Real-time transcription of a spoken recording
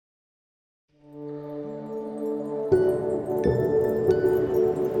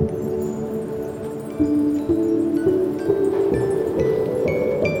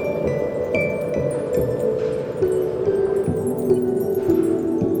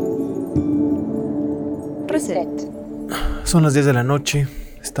Reset. Son las 10 de la noche,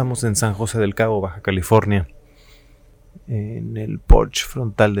 estamos en San José del Cabo, Baja California, en el porche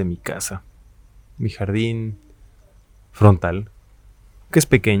frontal de mi casa, mi jardín frontal, que es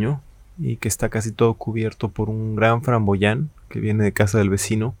pequeño y que está casi todo cubierto por un gran framboyán que viene de casa del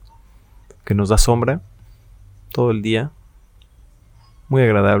vecino, que nos da sombra todo el día, muy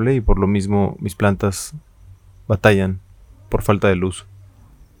agradable, y por lo mismo mis plantas batallan por falta de luz.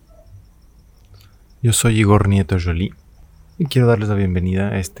 Yo soy Igor Nieto Jolie y quiero darles la bienvenida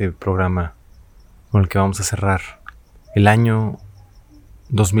a este programa con el que vamos a cerrar el año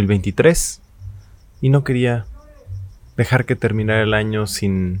 2023, y no quería dejar que terminara el año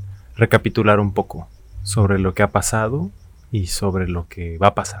sin recapitular un poco sobre lo que ha pasado y sobre lo que va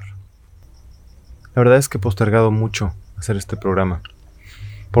a pasar. La verdad es que he postergado mucho hacer este programa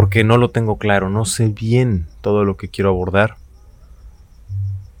porque no lo tengo claro, no sé bien todo lo que quiero abordar.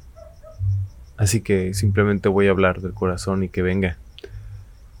 Así que simplemente voy a hablar del corazón y que venga.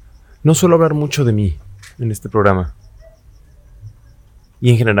 No suelo hablar mucho de mí en este programa. Y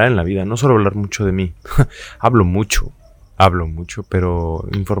en general en la vida, no suelo hablar mucho de mí. Hablo mucho, pero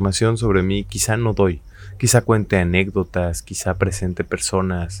información sobre mí quizá no doy. Quizá cuente anécdotas, quizá presente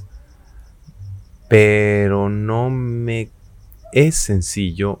personas. Pero no me es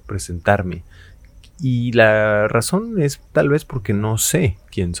sencillo presentarme. Y la razón es tal vez porque no sé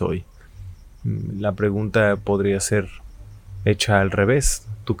quién soy. La pregunta podría ser hecha al revés.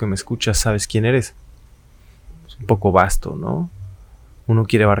 Tú que me escuchas, ¿sabes quién eres? Es un poco vasto, ¿no? Uno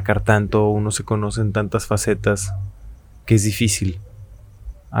quiere abarcar tanto, uno se conoce en tantas facetas, que es difícil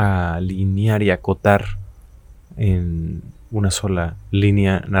alinear y acotar en una sola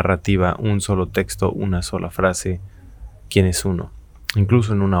línea narrativa, un solo texto, una sola frase, quién es uno,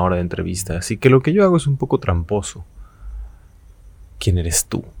 incluso en una hora de entrevista. Así que lo que yo hago es un poco tramposo. ¿Quién eres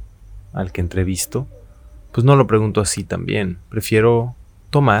tú? Al que entrevisto, pues no lo pregunto así también. Prefiero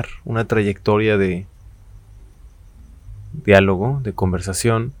tomar una trayectoria de diálogo, de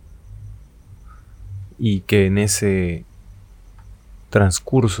conversación, y que en ese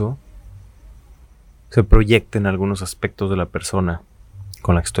transcurso se proyecten algunos aspectos de la persona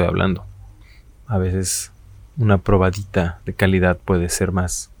con la que estoy hablando. A veces una probadita de calidad puede ser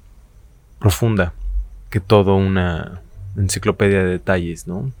más profunda que toda una enciclopedia de detalles,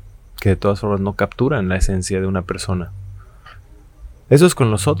 ¿no? Que de todas formas no capturan la esencia de una persona. Eso es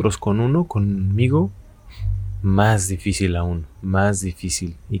con los otros, con uno, conmigo, más difícil aún, más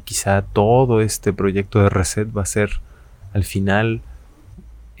difícil. Y quizá todo este proyecto de reset va a ser, al final,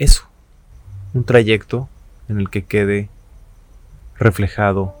 eso, un trayecto en el que quede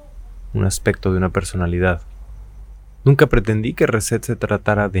reflejado un aspecto de una personalidad. Nunca pretendí que reset se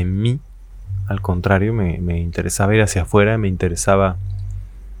tratara de mí, al contrario, me interesaba ir hacia afuera, me interesaba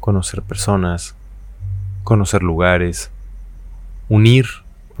conocer personas, conocer lugares, unir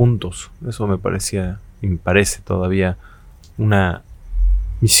puntos. Eso me parecía y me parece todavía una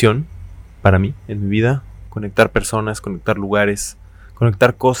misión para mí en mi vida. Conectar personas, conectar lugares,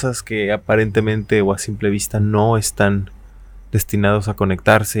 conectar cosas que aparentemente o a simple vista no están destinados a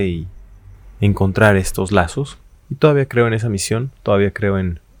conectarse y encontrar estos lazos. Y todavía creo en esa misión, todavía creo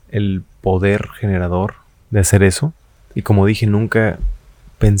en el poder generador de hacer eso. Y como dije, nunca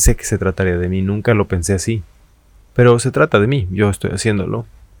pensé que se trataría de mí, nunca lo pensé así. Pero se trata de mí, yo estoy haciéndolo.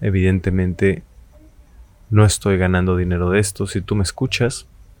 Evidentemente no estoy ganando dinero de esto. Si tú me escuchas,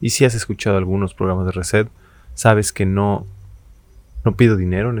 y si has escuchado algunos programas de Reset, sabes que no pido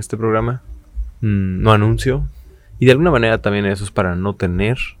dinero en este programa, no anuncio. Y de alguna manera también eso es para no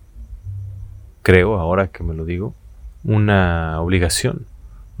tener, creo, ahora que me lo digo, una obligación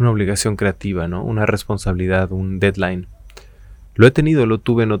creativa, ¿no? Una responsabilidad, un deadline. Lo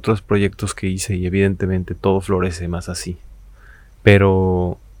tuve en otros proyectos que hice y evidentemente todo florece más así.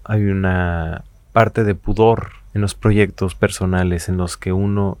 Pero hay una parte de pudor en los proyectos personales en los que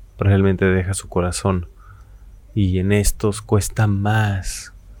uno realmente deja su corazón, y en estos cuesta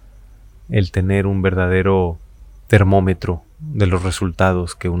más el tener un verdadero termómetro de los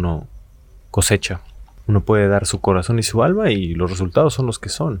resultados que uno cosecha. Uno puede dar su corazón y su alma y los resultados son los que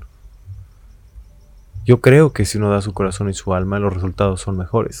son. Yo creo que si uno da su corazón y su alma, los resultados son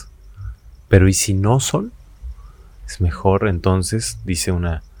mejores. Pero ¿y si no son? Es mejor entonces, dice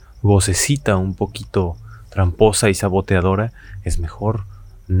una vocecita un poquito tramposa y saboteadora, es mejor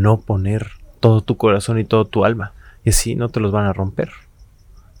no poner todo tu corazón y todo tu alma. Y así no te los van a romper.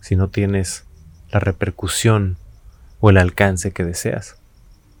 Si no tienes la repercusión o el alcance que deseas.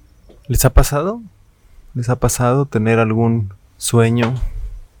 ¿Les ha pasado? ¿Les ha pasado tener algún sueño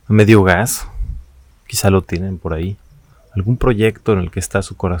a medio gas? Quizá lo tienen por ahí. Algún proyecto en el que está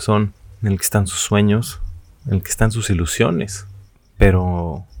su corazón, en el que están sus sueños, en el que están sus ilusiones,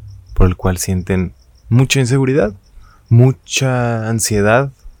 pero por el cual sienten mucha inseguridad, mucha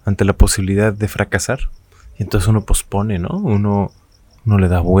ansiedad ante la posibilidad de fracasar. Y entonces uno pospone, ¿no? Uno le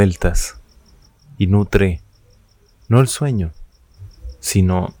da vueltas y nutre no el sueño,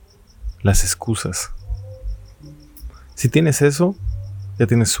 sino las excusas. Si tienes eso, ya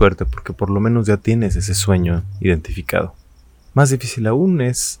tienes suerte, porque por lo menos ya tienes ese sueño identificado. Más difícil aún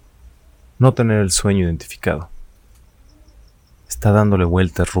es no tener el sueño identificado. Está dándole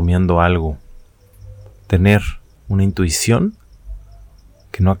vueltas, rumiando algo. Tener una intuición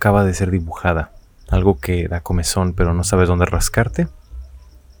que no acaba de ser dibujada. Algo que da comezón, pero no sabes dónde rascarte.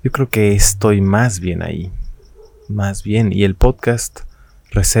 Yo creo que estoy más bien ahí. Más bien. Y el podcast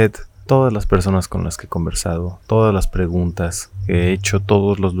Reset, todas las personas con las que he conversado, todas las preguntas que he hecho,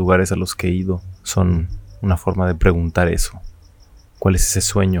 todos los lugares a los que he ido, son una forma de preguntar eso. ¿Cuál es ese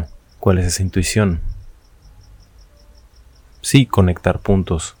sueño? ¿Cuál es esa intuición? Sí, conectar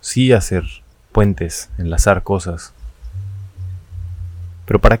puntos, sí hacer puentes, enlazar cosas.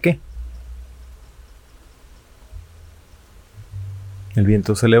 ¿Pero para qué? El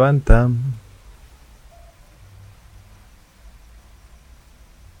viento se levanta.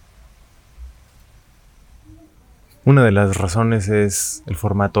 Una de las razones es el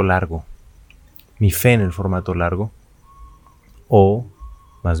formato largo. Mi fe en el formato largo. O,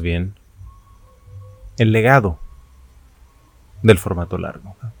 más bien, el legado del formato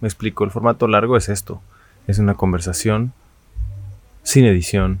largo. Me explico, el formato largo es esto. Es una conversación sin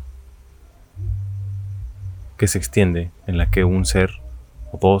edición que se extiende, en la que un ser,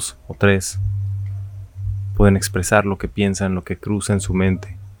 o dos, o tres, pueden expresar lo que piensan, lo que cruza en su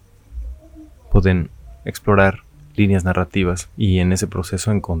mente. Pueden explorar líneas narrativas y en ese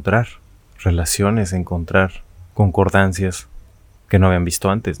proceso encontrar relaciones, encontrar concordancias que no habían visto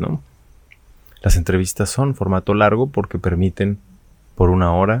antes, ¿no? Las entrevistas son formato largo porque permiten, por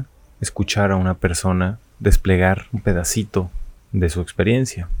una hora, escuchar a una persona desplegar un pedacito de su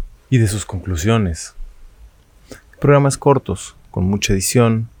experiencia y de sus conclusiones. Programas cortos, con mucha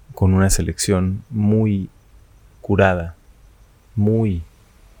edición, con una selección muy curada, muy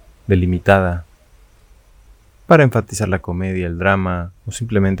delimitada, para enfatizar la comedia, el drama, o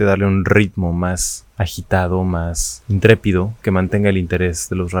simplemente darle un ritmo más agitado, más intrépido, que mantenga el interés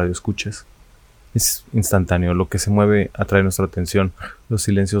de los radioescuchas. Es instantáneo, lo que se mueve atrae nuestra atención. Los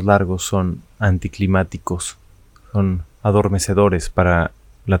silencios largos son anticlimáticos, son adormecedores para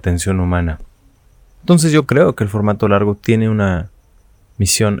la atención humana. Entonces yo creo que el formato largo tiene una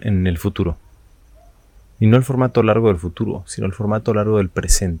misión en el futuro. Y no el formato largo del futuro, sino el formato largo del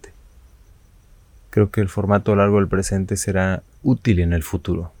presente. Creo que el formato largo del presente será útil en el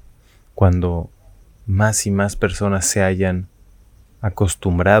futuro, cuando más y más personas se hayan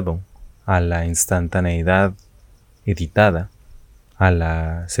acostumbrado a la instantaneidad editada, a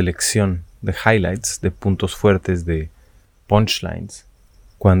la selección de highlights, de puntos fuertes, de punchlines,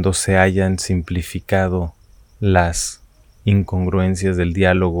 cuando se hayan simplificado las incongruencias del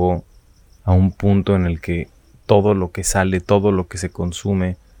diálogo a un punto en el que todo lo que sale, todo lo que se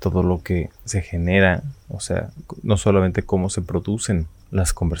consume, todo lo que se genera, o sea, no solamente cómo se producen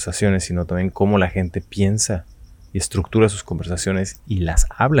las conversaciones, sino también cómo la gente piensa y estructura sus conversaciones y las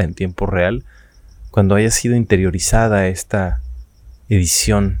habla en tiempo real, cuando haya sido interiorizada esta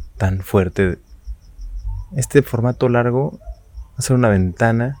edición tan fuerte. Este formato largo va a ser una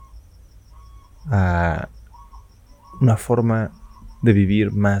ventana a una forma de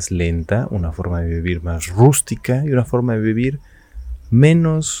vivir más lenta, una forma de vivir más rústica y una forma de vivir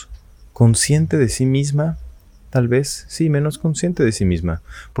menos consciente de sí misma, tal vez, sí, menos consciente de sí misma,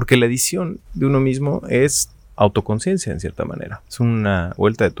 porque la edición de uno mismo es autoconciencia en cierta manera, es una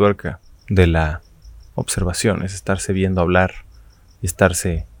vuelta de tuerca de la observación, es estarse viendo hablar y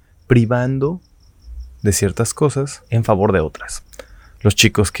estarse privando de ciertas cosas en favor de otras. Los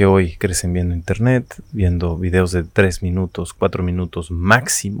chicos que hoy crecen viendo internet, viendo videos de 3 minutos, 4 minutos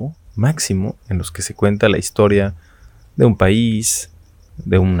máximo, en los que se cuenta la historia de un país,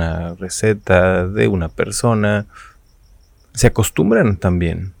 de una receta, de una persona, se acostumbran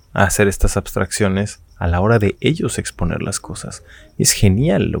también a hacer estas abstracciones a la hora de ellos exponer las cosas. Y es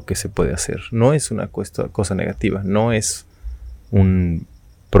genial lo que se puede hacer. No es una cosa negativa, no es un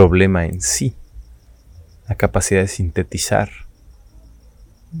problema en sí. La capacidad de sintetizar,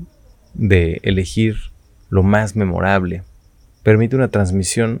 de elegir lo más memorable, permite una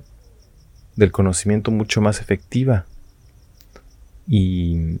transmisión del conocimiento mucho más efectiva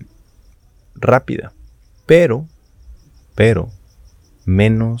y rápida, pero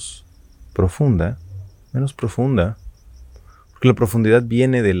menos profunda, Porque la profundidad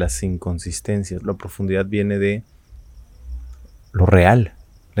viene de las inconsistencias, la profundidad viene de lo real,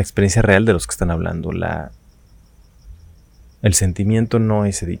 la experiencia real de los que están hablando. El sentimiento no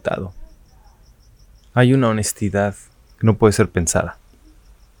es editado. Hay una honestidad que no puede ser pensada.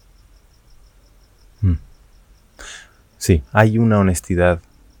 Sí, hay una honestidad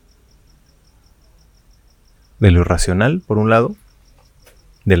de lo irracional, por un lado,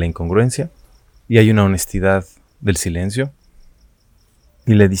 de la incongruencia, y hay una honestidad del silencio.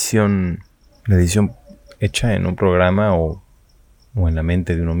 Y la edición hecha en un programa o en la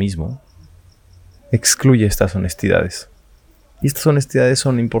mente de uno mismo excluye estas honestidades. Y estas honestidades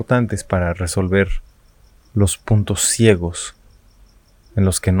son importantes para resolver los puntos ciegos en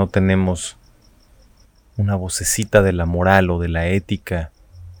los que no tenemos una vocecita de la moral o de la ética,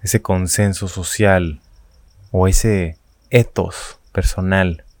 ese consenso social o ese ethos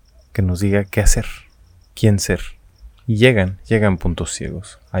personal que nos diga qué hacer, quién ser. Y llegan puntos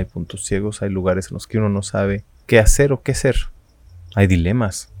ciegos. Hay puntos ciegos, hay lugares en los que uno no sabe qué hacer o qué ser. Hay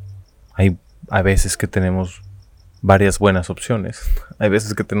dilemas. Hay veces que tenemos varias buenas opciones. Hay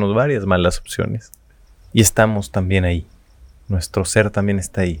veces que tenemos varias malas opciones. Y estamos también ahí. Nuestro ser también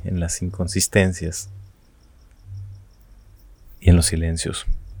está ahí, en las inconsistencias y en los silencios.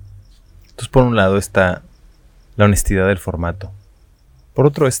 Entonces, por un lado está la honestidad del formato. Por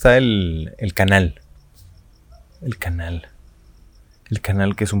otro está el canal. El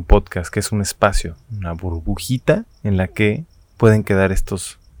canal que es un podcast, que es un espacio, una burbujita en la que pueden quedar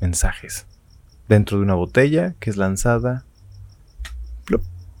estos mensajes dentro de una botella que es lanzada plop,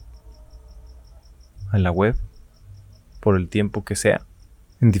 a la web por el tiempo que sea,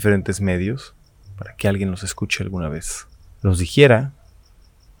 en diferentes medios, para que alguien los escuche alguna vez, los digiera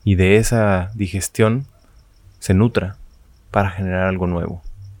y de esa digestión se nutra para generar algo nuevo.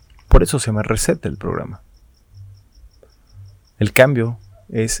 Por eso se llama Receta el programa. El cambio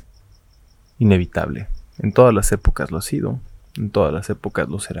es inevitable. En todas las épocas lo ha sido, en todas las épocas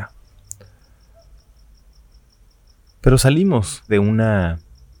lo será. Pero salimos de una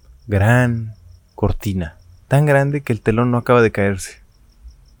gran cortina, tan grande que el telón no acaba de caerse.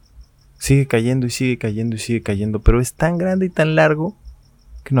 Sigue cayendo y sigue cayendo y sigue cayendo, pero es tan grande y tan largo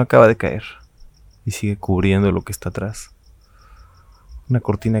que no acaba de caer. Y sigue cubriendo lo que está atrás. Una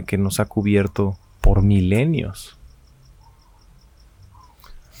cortina que nos ha cubierto por milenios.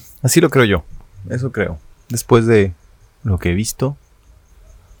 Así lo creo yo, eso creo. Después de lo que he visto,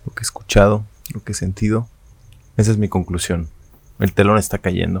 lo que he escuchado, lo que he sentido, esa es mi conclusión. El telón está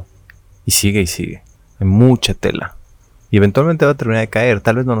cayendo y sigue y sigue. Hay mucha tela y eventualmente va a terminar de caer.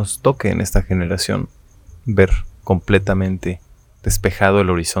 Tal vez no nos toque en esta generación ver completamente despejado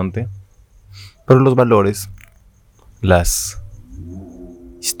el horizonte, pero los valores, las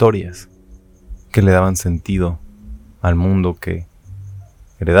historias que le daban sentido al mundo que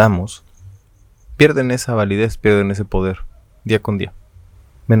heredamos, pierden esa validez, pierden ese poder día con día.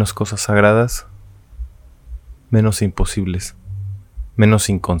 Menos cosas sagradas, menos imposibles, menos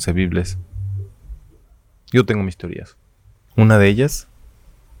inconcebibles. Yo tengo mis teorías. Una de ellas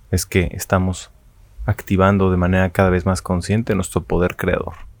es que estamos activando de manera cada vez más consciente nuestro poder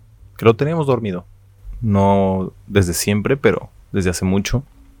creador, que lo teníamos dormido, no desde siempre, pero desde hace mucho,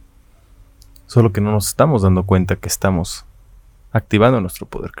 solo que no nos estamos dando cuenta que estamos activando nuestro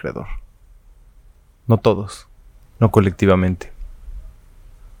poder creador. No todos, no colectivamente.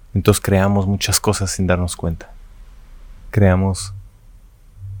 Entonces creamos muchas cosas sin darnos cuenta. Creamos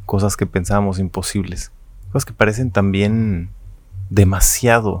cosas que pensábamos imposibles, cosas que parecen también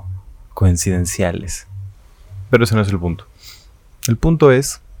demasiado coincidenciales. Pero ese no es el punto. El punto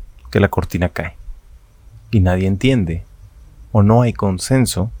es que la cortina cae y nadie entiende o no hay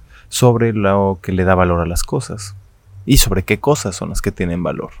consenso sobre lo que le da valor a las cosas. Y sobre qué cosas son las que tienen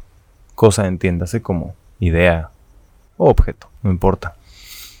valor. Cosa, entiéndase como idea o objeto, no importa.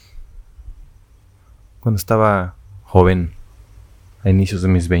 Cuando estaba joven, a inicios de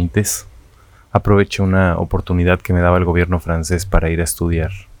mis 20s, aproveché una oportunidad que me daba el gobierno francés para ir a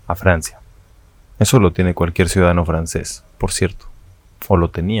estudiar a Francia. Eso lo tiene cualquier ciudadano francés, por cierto. O lo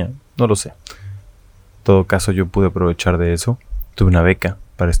tenía, no lo sé. En todo caso, yo pude aprovechar de eso. Tuve una beca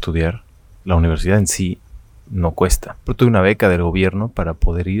para estudiar. La universidad en sí no cuesta, pero tuve una beca del gobierno para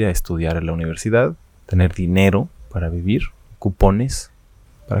poder ir a estudiar en la universidad, tener dinero para vivir, cupones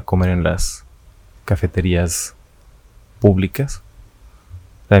para comer en las cafeterías públicas.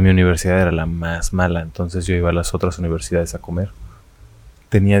 La de mi universidad era la más mala, entonces yo iba a las otras universidades a comer.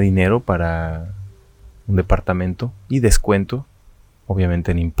 Tenía dinero para un departamento y descuento,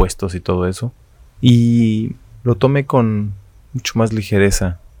 obviamente en impuestos y todo eso, y lo tomé con mucho más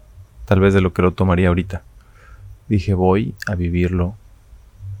ligereza, tal vez de lo que lo tomaría ahorita. dije voy a vivirlo,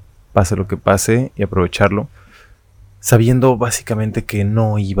 pase lo que pase, y aprovecharlo, sabiendo básicamente que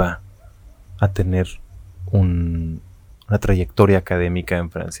no iba a tener una trayectoria académica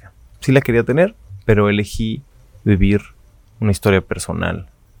en Francia. Sí la quería tener, pero elegí vivir una historia personal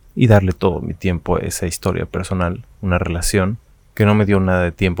y darle todo mi tiempo a esa historia personal, una relación que no me dio nada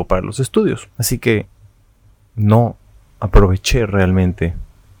de tiempo para los estudios. Así que no aproveché realmente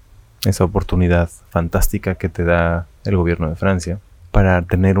esa oportunidad fantástica que te da el gobierno de Francia para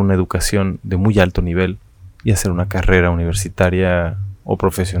tener una educación de muy alto nivel y hacer una carrera universitaria o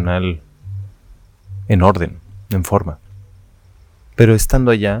profesional en orden, en forma. Pero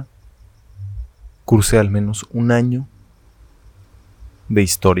estando allá, cursé al menos un año de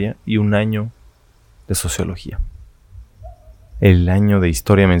historia y un año de sociología. El año de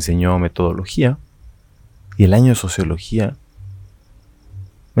historia me enseñó metodología y el año de sociología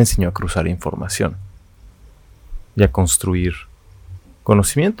me enseñó a cruzar información y a construir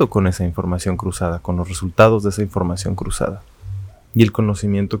conocimiento con esa información cruzada, con los resultados de esa información cruzada. Y el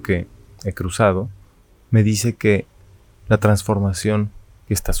conocimiento que he cruzado me dice que la transformación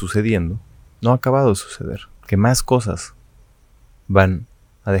que está sucediendo no ha acabado de suceder, que más cosas van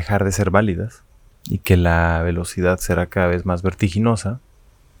a dejar de ser válidas y que la velocidad será cada vez más vertiginosa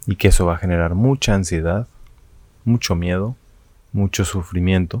y que eso va a generar mucha ansiedad, mucho miedo, mucho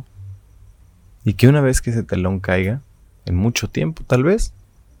sufrimiento, y que una vez que ese telón caiga, en mucho tiempo, tal vez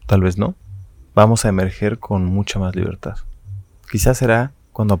no, vamos a emerger con mucha más libertad. Quizás será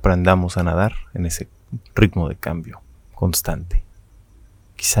cuando aprendamos a nadar en ese ritmo de cambio constante.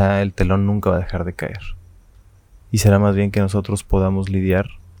 Quizá el telón nunca va a dejar de caer. Y será más bien que nosotros podamos lidiar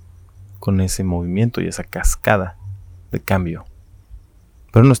con ese movimiento y esa cascada de cambio.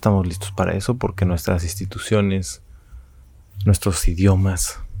 Pero no estamos listos para eso porque nuestras instituciones, nuestros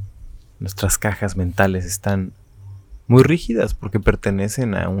idiomas, nuestras cajas mentales están muy rígidas porque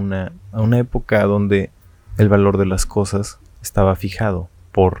pertenecen a una época donde el valor de las cosas estaba fijado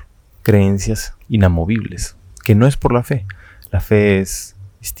por creencias inamovibles, que no es por la fe. La fe es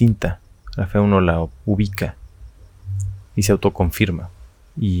distinta. La fe uno la ubica y se autoconfirma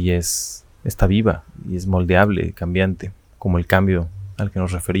y está viva y es moldeable, cambiante, como el cambio al que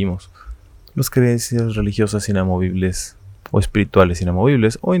nos referimos. Las creencias religiosas inamovibles o espirituales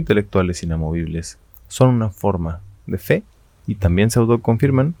inamovibles o intelectuales inamovibles son una forma de fe y también se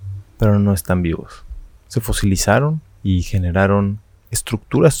autoconfirman, pero no están vivos. Se fosilizaron y generaron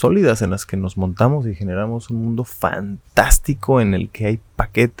estructuras sólidas en las que nos montamos y generamos un mundo fantástico en el que hay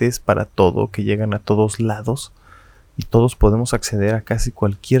paquetes para todo que llegan a todos lados y todos podemos acceder a casi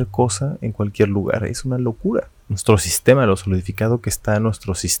cualquier cosa en cualquier lugar. Es una locura. Nuestro sistema, lo solidificado que está en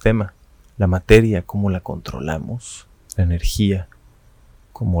nuestro sistema, la materia, cómo la controlamos, la energía,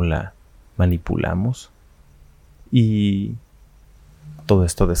 cómo la manipulamos, y todo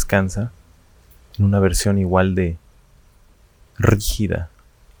esto descansa en una versión igual de rígida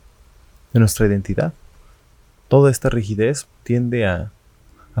de nuestra identidad. Toda esta rigidez tiende a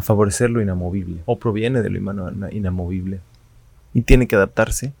favorecer lo inamovible o proviene de lo inamovible y tiene que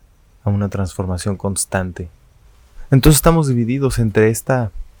adaptarse a una transformación constante. Entonces estamos divididos entre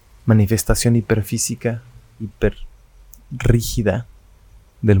esta manifestación hiperfísica, hiperrígida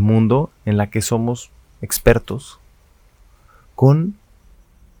del mundo en la que somos expertos, con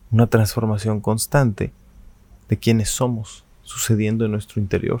una transformación constante de quienes somos sucediendo en nuestro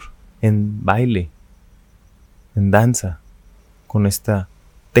interior, en baile, en danza, con esta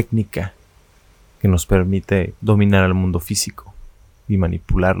técnica que nos permite dominar al mundo físico y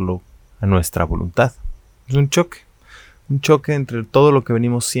manipularlo a nuestra voluntad. Es un choque entre todo lo que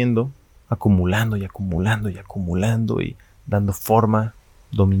venimos siendo, acumulando y acumulando y acumulando y dando forma,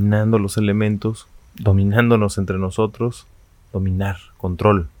 dominando los elementos, dominándonos entre nosotros, dominar,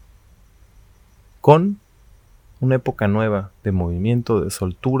 control, con una época nueva de movimiento, de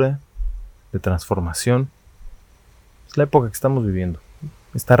soltura, de transformación. Es la época que estamos viviendo.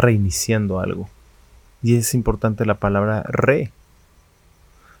 Está reiniciando algo. Y es importante la palabra re,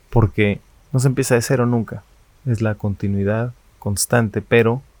 porque no se empieza de cero nunca. Es la continuidad constante,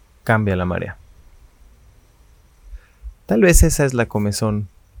 pero cambia la marea. Tal vez esa es la comezón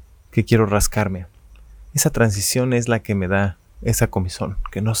que quiero rascarme. Esa transición es la que me da esa comezón,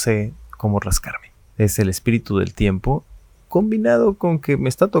 que no sé cómo rascarme. Es el espíritu del tiempo combinado con que me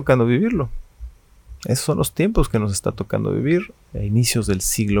está tocando vivirlo. Esos son los tiempos que nos está tocando vivir a inicios del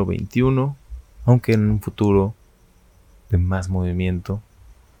siglo XXI, aunque en un futuro de más movimiento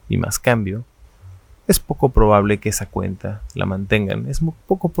y más cambio, es poco probable que esa cuenta la mantengan. Es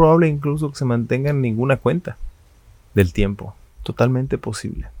poco probable incluso que se mantenga ninguna cuenta del tiempo. Totalmente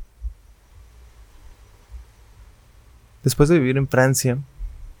posible. Después de vivir en Francia,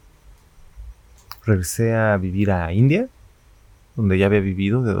 regresé a vivir a India, donde ya había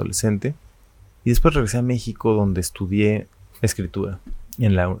vivido de adolescente. Y después regresé a México, donde estudié escritura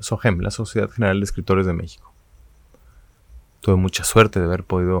en la SOGEM, la Sociedad General de Escritores de México. Tuve mucha suerte de haber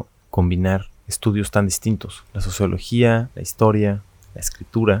podido combinar estudios tan distintos. La sociología, la historia, la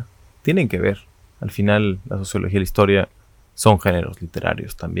escritura, tienen que ver. Al final, la sociología y la historia son géneros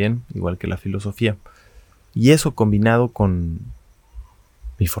literarios también, igual que la filosofía. Y eso combinado con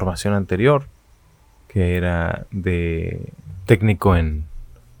mi formación anterior, que era de técnico en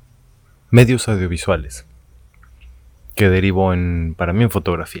medios audiovisuales, que derivó para mí en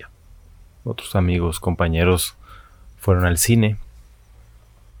fotografía. Otros amigos, compañeros fueron al cine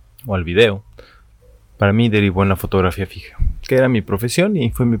o al video. Para mí derivó en la fotografía fija, que era mi profesión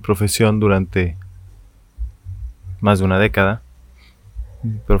y fue mi profesión durante más de una década,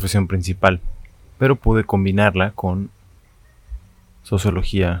 mi profesión principal. Pero pude combinarla con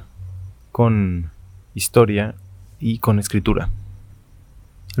sociología, con historia y con escritura.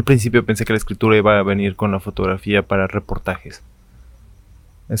 Al principio pensé que la escritura iba a venir con la fotografía para reportajes.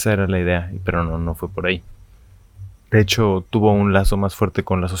 Esa era la idea, pero no fue por ahí. De hecho, tuvo un lazo más fuerte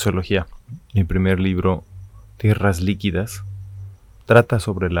con la sociología. Mi primer libro, Tierras Líquidas, trata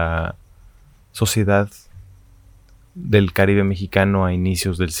sobre la sociedad del Caribe mexicano a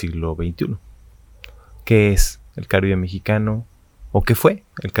inicios del siglo XXI. ¿Qué es el Caribe mexicano? ¿O qué fue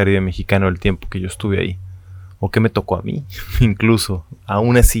el Caribe mexicano el tiempo que yo estuve ahí? ¿O qué me tocó a mí? Incluso,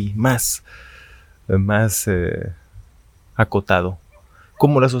 aún así, más acotado.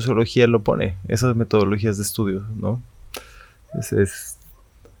 Como la sociología lo pone, esas metodologías de estudio, ¿no?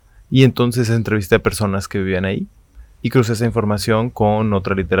 Y entonces entrevisté a personas que vivían ahí y crucé esa información con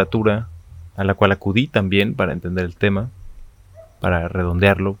otra literatura a la cual acudí también para entender el tema, para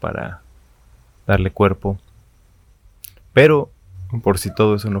redondearlo, para darle cuerpo. Pero, por si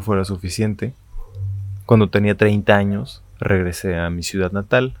todo eso no fuera suficiente, cuando tenía 30 años regresé a mi ciudad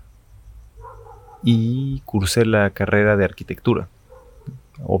natal y cursé la carrera de arquitectura.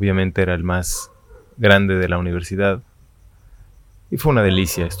 Obviamente era el más grande de la universidad y fue una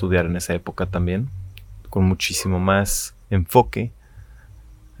delicia estudiar en esa época también, con muchísimo más enfoque,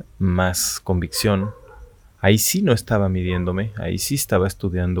 más convicción. Ahí sí no estaba midiéndome, ahí sí estaba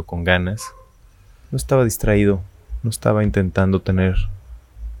estudiando con ganas, no estaba distraído, no estaba intentando tener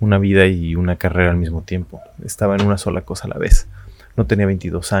una vida y una carrera al mismo tiempo, estaba en una sola cosa a la vez. No tenía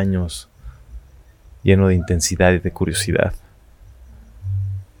 22 años, lleno de intensidad y de curiosidad.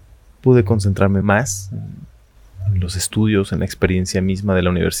 Pude concentrarme más en los estudios, en la experiencia misma de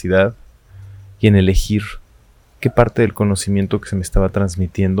la universidad y en elegir qué parte del conocimiento que se me estaba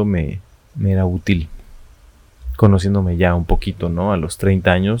transmitiendo me era útil. Conociéndome ya un poquito, ¿no? A los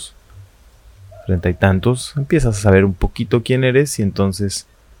 30 años, 30 y tantos, empiezas a saber un poquito quién eres y entonces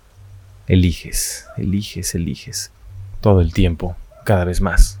eliges todo el tiempo, cada vez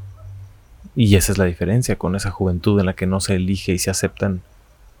más. Y esa es la diferencia con esa juventud en la que no se elige y se aceptan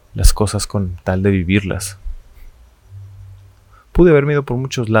las cosas con tal de vivirlas. Pude haberme ido por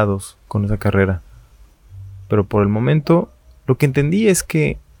muchos lados con esa carrera, pero por el momento lo que entendí es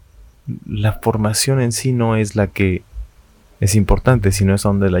que la formación en sí no es la que es importante, sino es a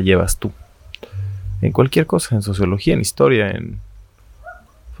donde la llevas tú. En cualquier cosa, en sociología, en historia, en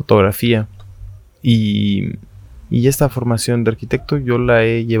fotografía. Y esta formación de arquitecto yo la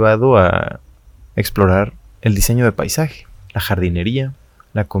he llevado a explorar el diseño de paisaje, la jardinería,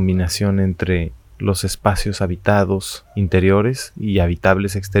 la combinación entre los espacios habitados interiores y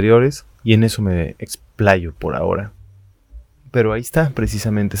habitables exteriores, y en eso me explayo por ahora. Pero ahí está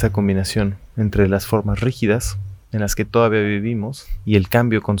precisamente esa combinación entre las formas rígidas en las que todavía vivimos y el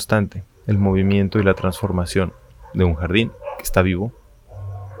cambio constante, el movimiento y la transformación de un jardín que está vivo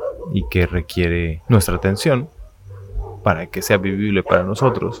y que requiere nuestra atención para que sea vivible para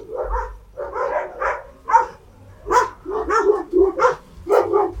nosotros.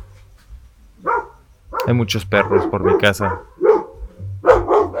 Hay muchos perros por mi casa.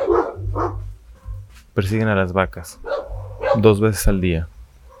 Persiguen a las vacas 2 veces al día.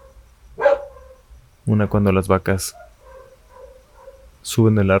 Una cuando las vacas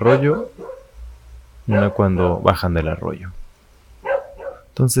suben del arroyo, una cuando bajan del arroyo.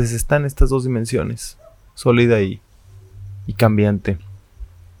 Entonces están estas dos dimensiones, sólida y cambiante.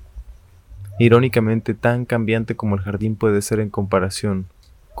 Irónicamente, tan cambiante como el jardín puede ser en comparación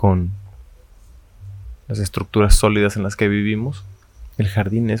con las estructuras sólidas en las que vivimos, el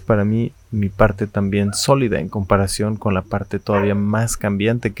jardín es para mí mi parte también sólida en comparación con la parte todavía más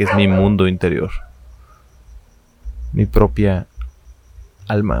cambiante que es mi mundo interior. Mi propia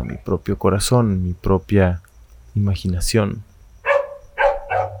alma, mi propio corazón, mi propia imaginación.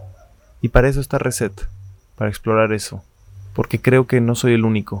 Y para eso está Reset, para explorar eso, porque creo que no soy el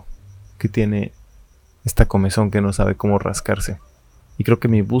único que tiene esta comezón que no sabe cómo rascarse. Y creo que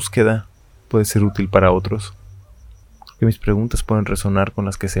mi búsqueda puede ser útil para otros, que mis preguntas pueden resonar con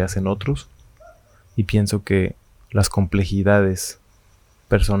las que se hacen otros, y pienso que las complejidades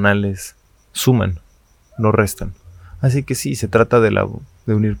personales suman, no restan. Así que sí, se trata de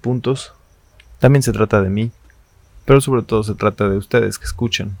unir puntos, también se trata de mí, pero sobre todo se trata de ustedes que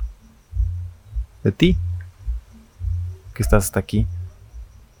escuchan, de ti, que estás hasta aquí,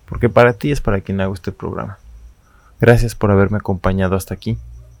 porque para ti es para quien hago este programa. Gracias por haberme acompañado hasta aquí.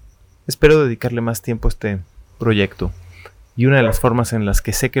 Espero dedicarle más tiempo a este proyecto, y una de las formas en las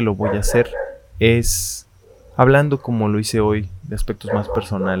que sé que lo voy a hacer es hablando como lo hice hoy de aspectos más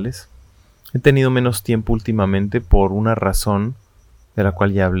personales. He tenido menos tiempo últimamente por una razón de la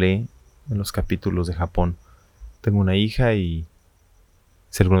cual ya hablé en los capítulos de Japón. Tengo una hija y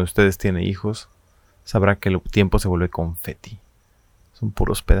si alguno de ustedes tiene hijos, sabrá que el tiempo se vuelve confeti. Son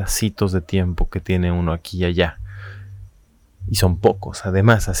puros pedacitos de tiempo que tiene uno aquí y allá. Y son pocos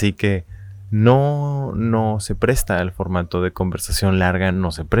además, así que no se presta al formato de conversación larga,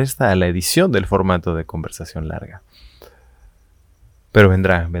 no se presta a la edición del formato de conversación larga. Pero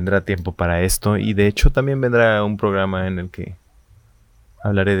vendrá tiempo para esto, y de hecho también vendrá un programa en el que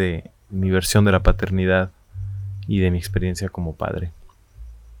hablaré de mi versión de la paternidad y de mi experiencia como padre.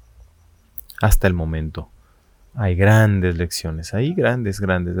 Hasta el momento hay grandes lecciones, hay grandes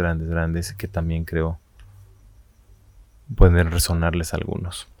que también creo pueden resonarles a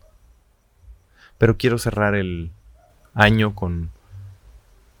algunos. Pero quiero cerrar el año con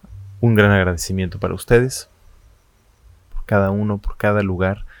un gran agradecimiento para ustedes, por cada uno, por cada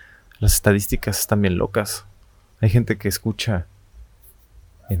lugar. Las estadísticas están bien locas. Hay gente que escucha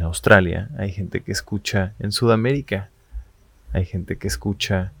en Australia, hay gente que escucha en Sudamérica, hay gente que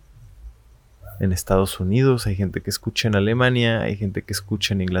escucha en Estados Unidos, hay gente que escucha en Alemania, hay gente que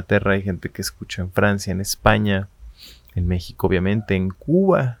escucha en Inglaterra, hay gente que escucha en Francia, en España, en México obviamente, en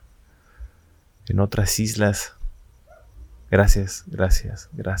Cuba, en otras islas. Gracias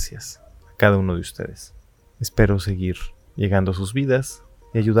a cada uno de ustedes. Espero seguir llegando a sus vidas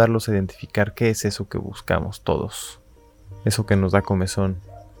y ayudarlos a identificar qué es eso que buscamos todos, eso que nos da comezón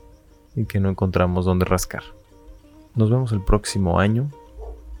y que no encontramos dónde rascar. Nos vemos el próximo año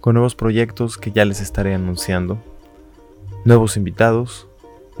con nuevos proyectos que ya les estaré anunciando, nuevos invitados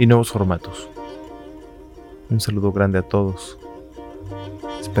y nuevos formatos. Un saludo grande a todos.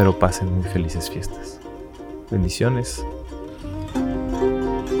 Espero pasen muy felices fiestas. Bendiciones.